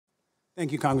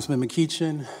Thank you, Congressman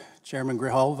McEachin, Chairman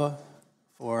Grijalva,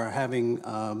 for having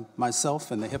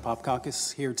myself and the Hip Hop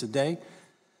Caucus here today.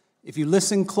 If you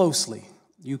listen closely,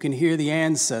 you can hear the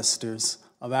ancestors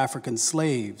of African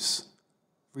slaves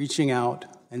reaching out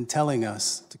and telling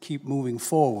us to keep moving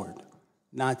forward,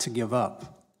 not to give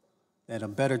up, that a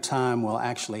better time will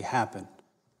actually happen.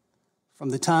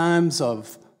 From the times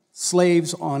of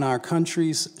slaves on our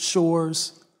country's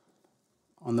shores,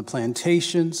 on the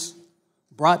plantations,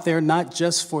 brought there not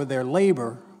just for their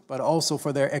labor, but also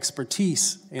for their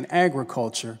expertise in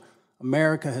agriculture,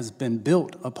 America has been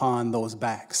built upon those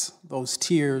backs, those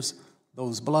tears,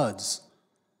 those bloods.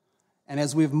 And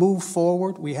as we've moved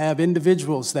forward, we have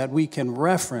individuals that we can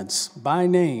reference by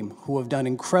name who have done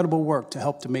incredible work to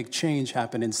help to make change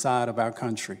happen inside of our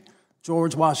country.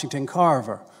 George Washington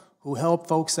Carver, who helped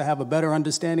folks to have a better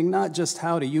understanding, not just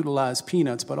how to utilize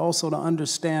peanuts, but also to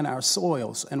understand our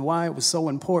soils and why it was so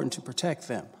important to protect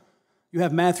them. You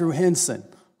have Matthew Henson,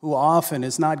 who often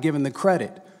is not given the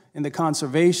credit in the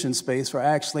conservation space for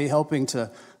actually helping to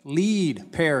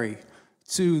lead Perry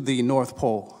to the North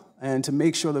Pole and to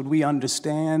make sure that we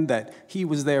understand that he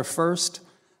was there first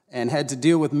and had to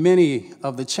deal with many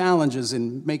of the challenges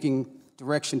in making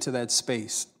direction to that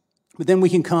space. But then we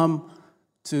can come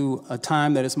to a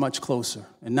time that is much closer,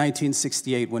 in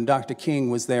 1968, when Dr.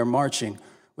 King was there marching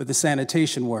with the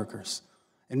sanitation workers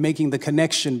and making the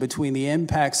connection between the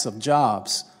impacts of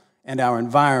jobs and our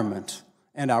environment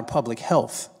and our public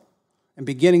health, and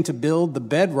beginning to build the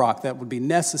bedrock that would be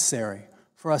necessary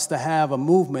for us to have a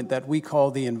movement that we call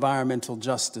the environmental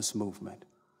justice movement.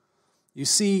 You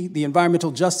see, the environmental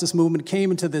justice movement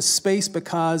came into this space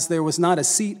because there was not a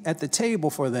seat at the table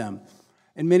for them.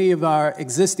 And many of our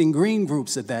existing green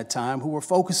groups at that time who were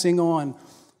focusing on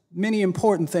many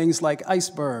important things like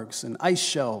icebergs and ice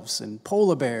shelves and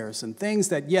polar bears and things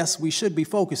that, yes, we should be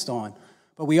focused on,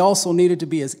 but we also needed to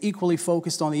be as equally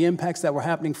focused on the impacts that were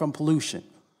happening from pollution.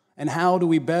 And how do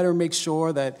we better make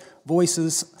sure that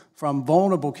voices from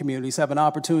vulnerable communities have an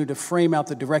opportunity to frame out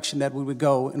the direction that we would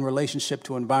go in relationship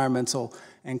to environmental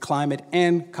and climate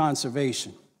and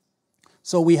conservation.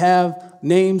 So we have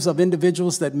names of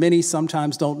individuals that many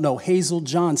sometimes don't know. Hazel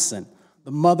Johnson,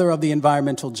 the mother of the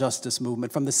environmental justice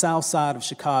movement from the south side of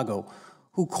Chicago,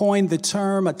 who coined the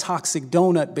term a toxic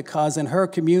donut because in her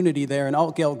community there in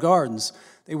Altgeld Gardens,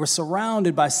 they were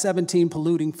surrounded by 17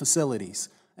 polluting facilities.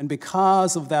 And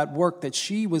because of that work that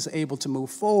she was able to move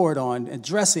forward on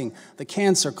addressing the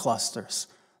cancer clusters,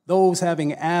 those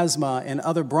having asthma and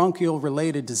other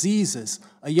bronchial-related diseases,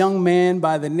 a young man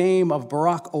by the name of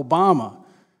Barack Obama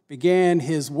began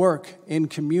his work in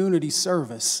community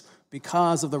service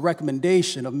because of the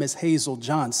recommendation of Ms. Hazel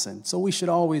Johnson. So we should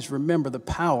always remember the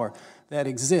power that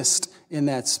exists in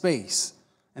that space.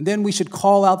 And then we should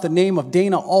call out the name of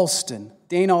Dana Alston.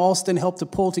 Dana Alston helped to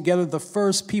pull together the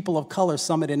first People of Color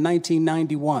Summit in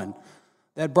 1991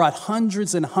 that brought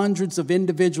hundreds and hundreds of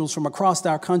individuals from across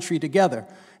our country together.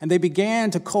 And they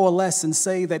began to coalesce and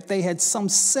say that they had some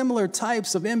similar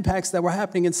types of impacts that were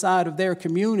happening inside of their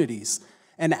communities.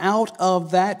 And out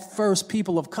of that first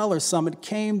People of Color Summit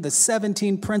came the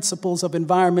 17 principles of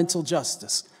environmental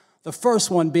justice. The first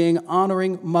one being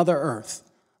honoring Mother Earth.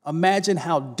 Imagine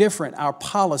how different our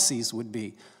policies would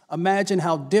be. Imagine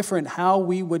how different how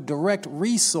we would direct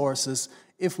resources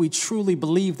if we truly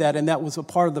believed that, and that was a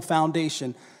part of the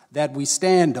foundation that we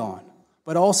stand on.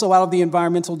 But also out of the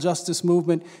environmental justice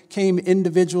movement came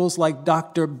individuals like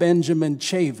Dr. Benjamin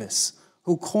Chavis,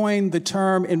 who coined the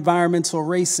term environmental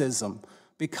racism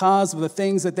because of the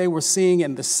things that they were seeing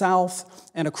in the South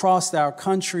and across our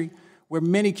country, where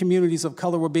many communities of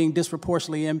color were being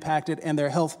disproportionately impacted and their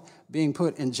health being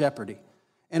put in jeopardy.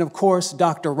 And of course,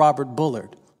 Dr. Robert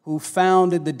Bullard, who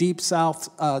founded the Deep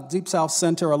South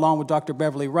Center along with Dr.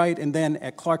 Beverly Wright, and then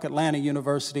at Clark Atlanta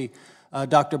University,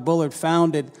 Dr. Bullard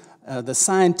founded the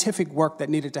scientific work that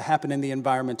needed to happen in the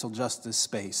environmental justice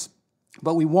space.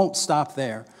 But we won't stop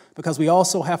there, because we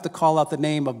also have to call out the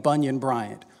name of Bunyan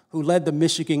Bryant, who led the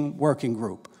Michigan Working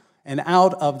Group. And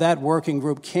out of that working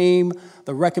group came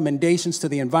the recommendations to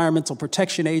the Environmental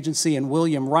Protection Agency and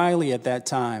William Riley at that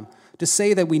time to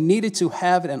say that we needed to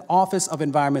have an Office of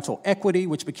Environmental Equity,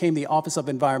 which became the Office of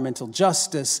Environmental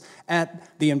Justice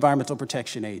at the Environmental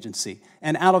Protection Agency.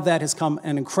 And out of that has come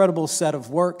an incredible set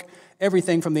of work,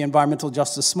 everything from the environmental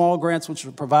justice small grants, which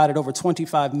provided over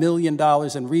 $25 million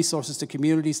in resources to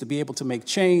communities to be able to make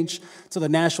change, to the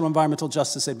National Environmental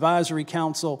Justice Advisory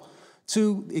Council,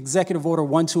 to Executive Order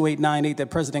 12898 that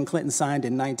President Clinton signed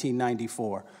in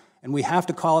 1994. And we have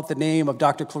to call out the name of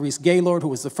Dr. Clarice Gaylord, who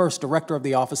was the first director of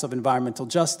the Office of Environmental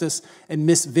Justice, and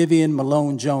Miss Vivian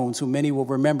Malone Jones, who many will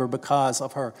remember because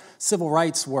of her civil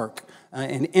rights work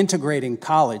in integrating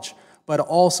college, but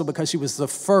also because she was the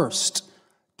first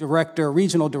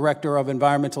regional director of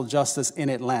environmental justice in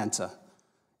Atlanta.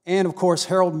 And of course,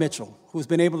 Harold Mitchell, who's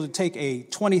been able to take a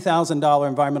 $20,000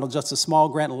 environmental justice small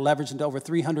grant and leverage into over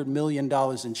 $300 million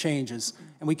in changes.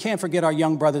 And we can't forget our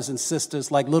young brothers and sisters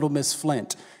like Little Miss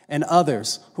Flint and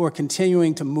others who are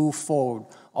continuing to move forward.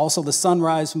 Also the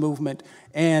Sunrise Movement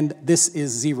and This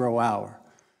Is 0 Hour.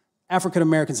 African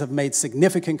Americans have made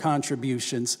significant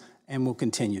contributions and will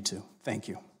continue to. Thank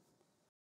you.